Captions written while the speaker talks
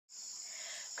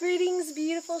Greetings,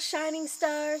 beautiful shining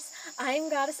stars. I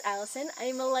am Goddess Allison. I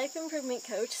am a life improvement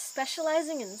coach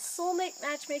specializing in soulmate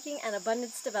matchmaking and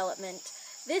abundance development.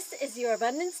 This is your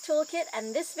abundance toolkit,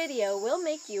 and this video will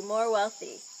make you more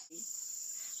wealthy.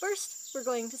 First, we're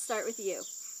going to start with you,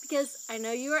 because I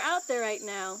know you are out there right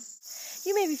now.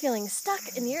 You may be feeling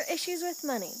stuck in your issues with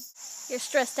money. You're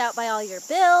stressed out by all your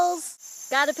bills,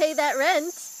 gotta pay that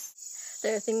rent.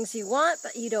 There are things you want,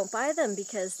 but you don't buy them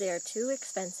because they are too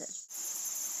expensive.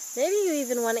 Maybe you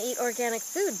even want to eat organic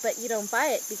food, but you don't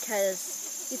buy it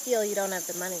because you feel you don't have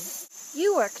the money.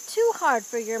 You work too hard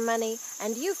for your money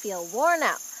and you feel worn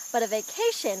out, but a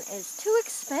vacation is too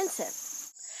expensive.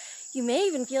 You may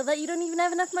even feel that you don't even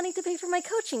have enough money to pay for my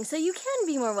coaching, so you can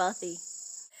be more wealthy.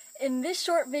 In this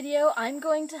short video, I'm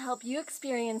going to help you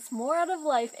experience more out of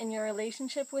life in your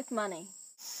relationship with money.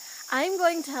 I'm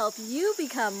going to help you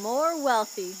become more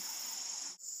wealthy.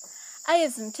 I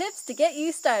have some tips to get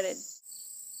you started.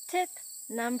 Tip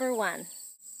number 1.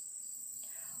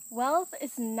 Wealth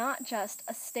is not just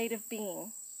a state of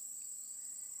being.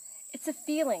 It's a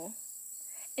feeling.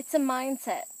 It's a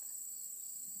mindset.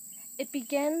 It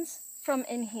begins from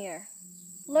in here.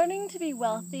 Learning to be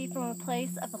wealthy from a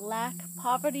place of lack,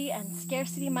 poverty, and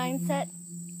scarcity mindset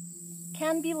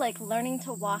can be like learning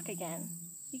to walk again.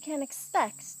 You can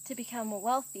expect to become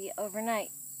wealthy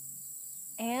overnight.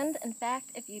 And, in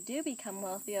fact, if you do become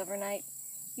wealthy overnight,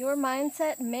 your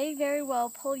mindset may very well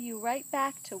pull you right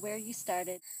back to where you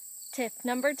started. Tip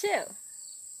number 2.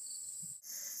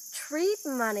 Treat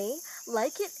money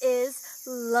like it is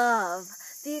love,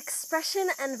 the expression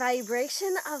and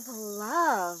vibration of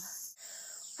love.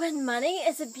 When money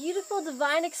is a beautiful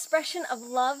divine expression of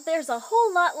love, there's a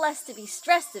whole lot less to be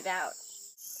stressed about.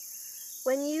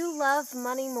 When you love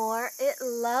money more, it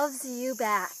loves you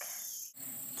back.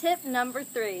 Tip number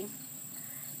 3.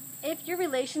 If your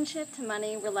relationship to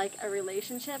money were like a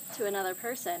relationship to another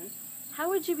person, how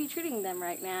would you be treating them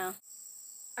right now?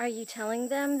 Are you telling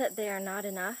them that they are not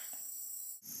enough?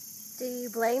 Do you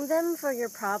blame them for your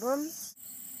problems?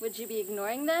 Would you be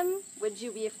ignoring them? Would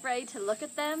you be afraid to look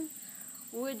at them?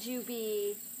 Would you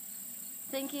be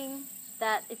thinking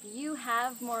that if you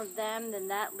have more of them, then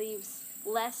that leaves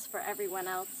less for everyone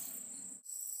else?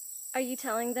 Are you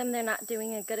telling them they're not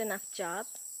doing a good enough job?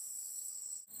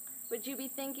 Would you be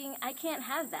thinking, I can't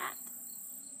have that?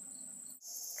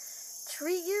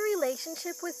 Treat your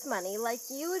relationship with money like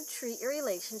you would treat your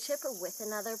relationship with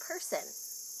another person.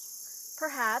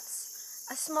 Perhaps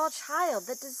a small child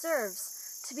that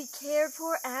deserves to be cared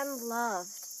for and loved.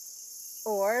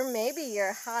 Or maybe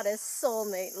your hottest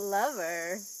soulmate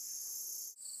lover.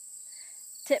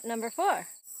 Tip number 4.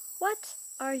 What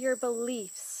are your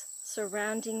beliefs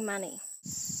surrounding money?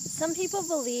 Some people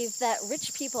believe that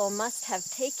rich people must have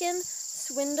taken,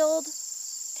 swindled,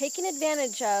 taken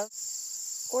advantage of,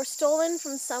 or stolen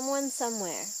from someone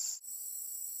somewhere.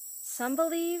 Some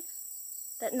believe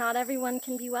that not everyone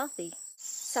can be wealthy.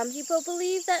 Some people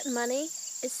believe that money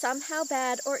is somehow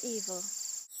bad or evil.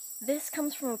 This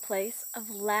comes from a place of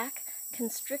lack,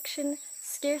 constriction,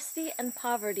 scarcity, and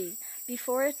poverty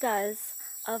before it does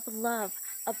of love,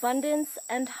 abundance,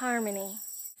 and harmony.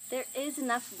 There is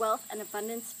enough wealth and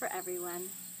abundance for everyone.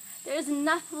 There is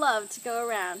enough love to go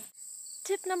around.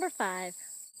 Tip number 5.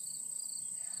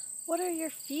 What are your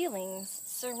feelings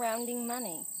surrounding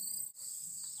money?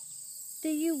 Do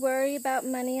you worry about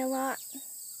money a lot?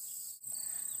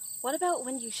 What about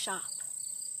when you shop?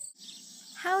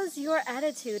 How's your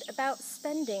attitude about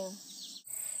spending?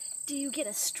 Do you get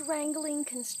a strangling,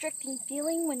 constricting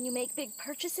feeling when you make big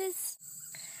purchases?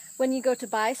 When you go to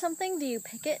buy something, do you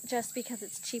pick it just because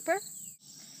it's cheaper?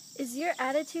 Is your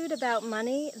attitude about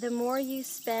money, the more you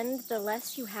spend, the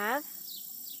less you have?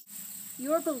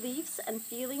 Your beliefs and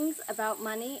feelings about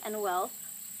money and wealth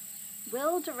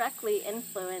will directly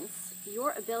influence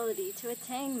your ability to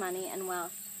attain money and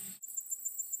wealth.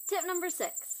 Tip number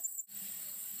 6.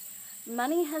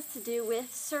 Money has to do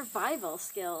with survival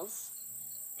skills.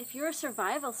 If your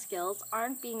survival skills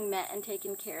aren't being met and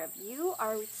taken care of, you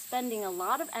are spending a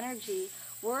lot of energy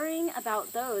worrying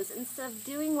about those instead of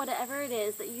doing whatever it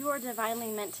is that you are divinely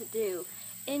meant to do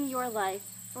in your life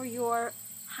for your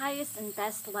highest and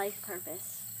best life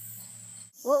purpose.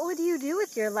 What would you do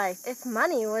with your life if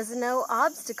money was no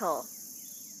obstacle?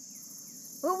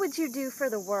 What would you do for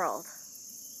the world?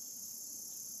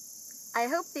 I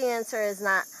hope the answer is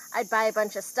not, I'd buy a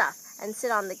bunch of stuff and sit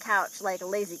on the couch like a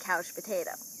lazy couch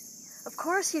potato. Of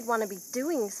course you'd want to be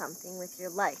doing something with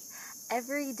your life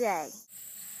every day.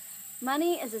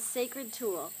 Money is a sacred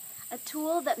tool, a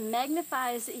tool that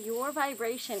magnifies your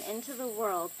vibration into the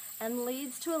world and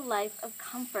leads to a life of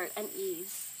comfort and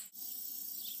ease.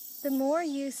 The more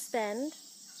you spend,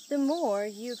 the more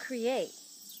you create.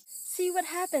 See what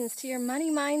happens to your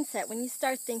money mindset when you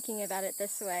start thinking about it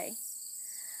this way.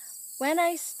 When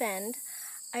I spend,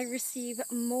 I receive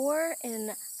more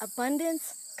in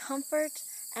abundance, comfort,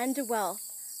 and wealth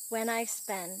when I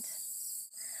spend.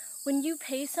 When you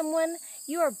pay someone,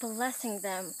 you are blessing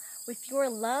them with your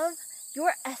love,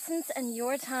 your essence, and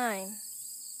your time.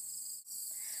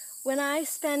 When I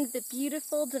spend the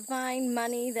beautiful, divine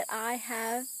money that I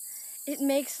have, it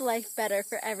makes life better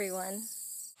for everyone.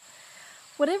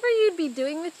 Whatever you'd be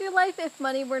doing with your life if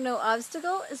money were no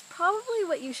obstacle is probably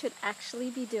what you should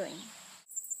actually be doing.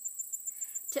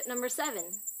 Tip number 7.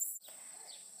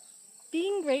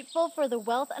 Being grateful for the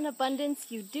wealth and abundance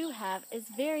you do have is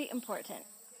very important.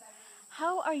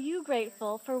 How are you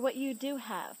grateful for what you do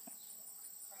have?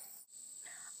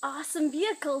 Awesome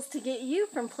vehicles to get you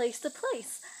from place to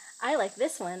place. I like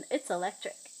this one, it's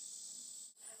electric.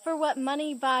 For what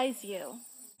money buys you.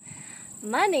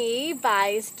 Money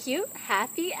buys cute,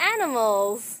 happy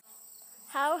animals.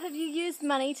 How have you used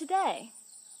money today?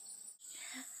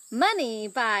 Money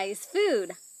buys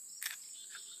food.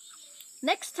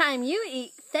 Next time you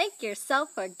eat, thank yourself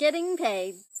for getting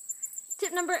paid.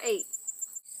 Tip number 8.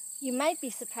 You might be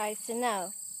surprised to know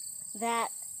that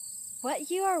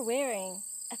what you are wearing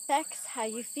affects how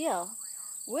you feel,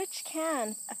 which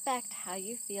can affect how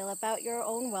you feel about your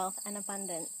own wealth and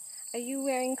abundance. Are you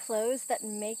wearing clothes that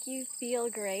make you feel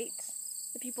great,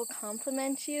 that people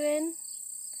compliment you in?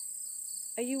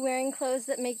 Are you wearing clothes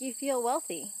that make you feel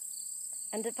wealthy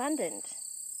and abundant?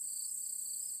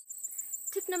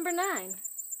 Tip number 9.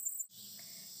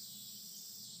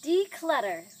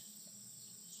 Declutter.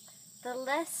 The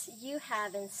less you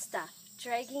have in stuff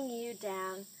dragging you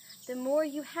down, the more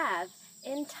you have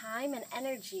in time and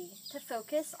energy to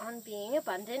focus on being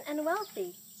abundant and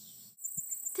wealthy.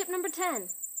 Tip number 10.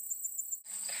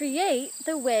 Create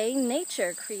the way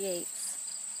nature creates.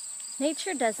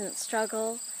 Nature doesn't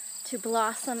struggle to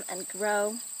blossom and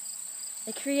grow.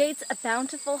 It creates a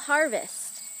bountiful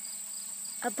harvest.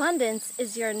 Abundance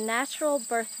is your natural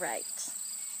birthright.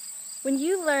 When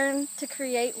you learn to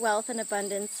create wealth and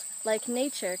abundance like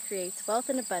nature creates wealth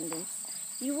and abundance,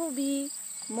 you will be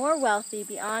more wealthy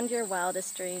beyond your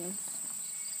wildest dreams.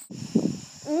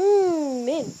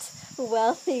 Mint.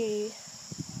 Wealthy.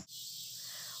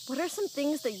 What are some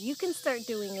things that you can start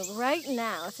doing right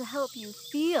now to help you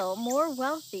feel more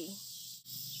wealthy?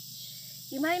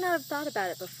 You might not have thought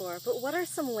about it before, but what are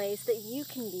some ways that you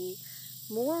can be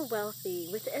more wealthy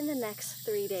within the next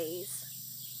 3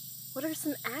 days? What are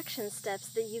some action steps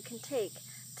that you can take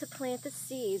to plant the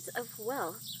seeds of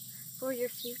wealth for your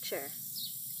future?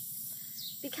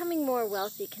 Becoming more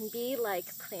wealthy can be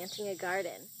like planting a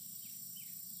garden.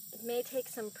 It may take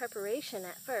some preparation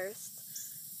at first,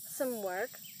 some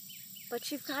work, but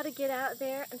you've got to get out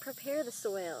there and prepare the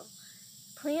soil.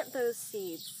 Plant those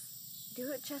seeds.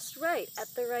 Do it just right at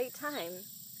the right time.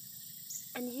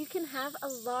 And you can have a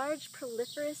large,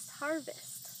 proliferous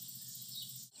harvest.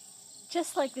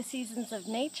 Just like the seasons of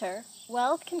nature,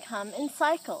 wealth can come in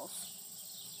cycles.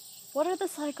 What are the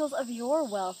cycles of your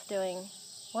wealth doing?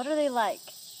 What are they like?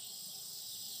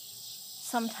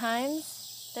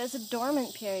 Sometimes there's a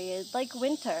dormant period, like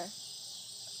winter,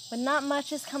 when not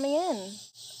much is coming in.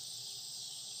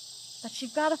 But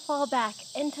you've got to fall back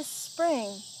into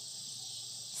spring,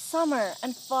 summer,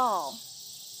 and fall.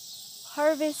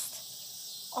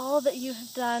 Harvest all that you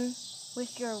have done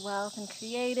with your wealth and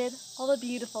created all the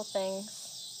beautiful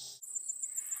things.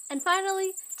 And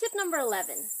finally, tip number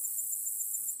 11.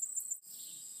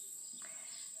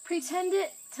 Pretend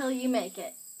it till you make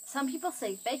it. Some people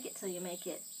say fake it till you make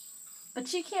it,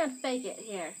 but you can't fake it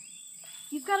here.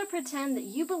 You've got to pretend that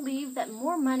you believe that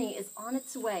more money is on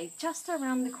its way just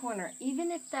around the corner, even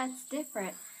if that's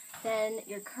different than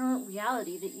your current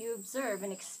reality that you observe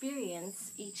and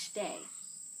experience each day.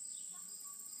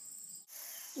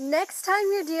 Next time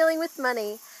you're dealing with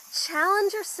money,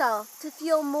 challenge yourself to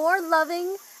feel more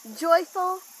loving,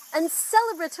 joyful, and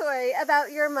celebratory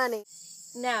about your money.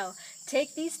 Now,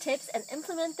 take these tips and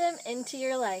implement them into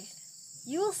your life.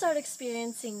 You will start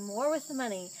experiencing more with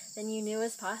money than you knew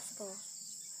was possible.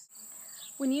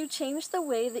 When you change the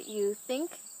way that you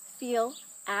think, feel,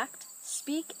 act,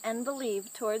 speak, and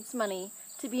believe towards money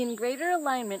to be in greater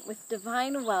alignment with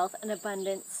divine wealth and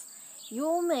abundance, you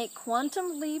will make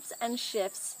quantum leaps and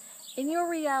shifts in your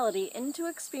reality into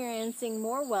experiencing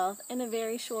more wealth in a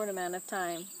very short amount of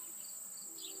time.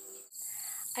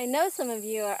 I know some of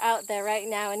you are out there right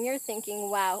now and you're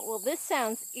thinking, wow, well this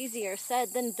sounds easier said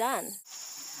than done.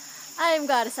 I am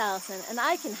Goddess Allison and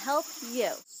I can help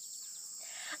you.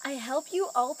 I help you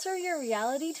alter your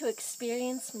reality to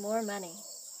experience more money.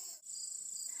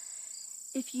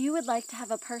 If you would like to have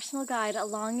a personal guide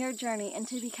along your journey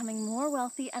into becoming more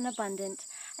wealthy and abundant,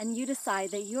 and you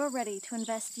decide that you are ready to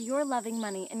invest your loving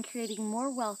money in creating more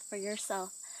wealth for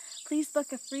yourself, please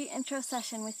book a free intro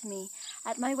session with me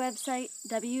at my website,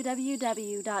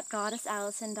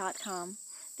 www.goddessallison.com.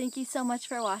 Thank you so much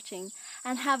for watching,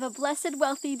 and have a blessed,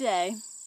 wealthy day.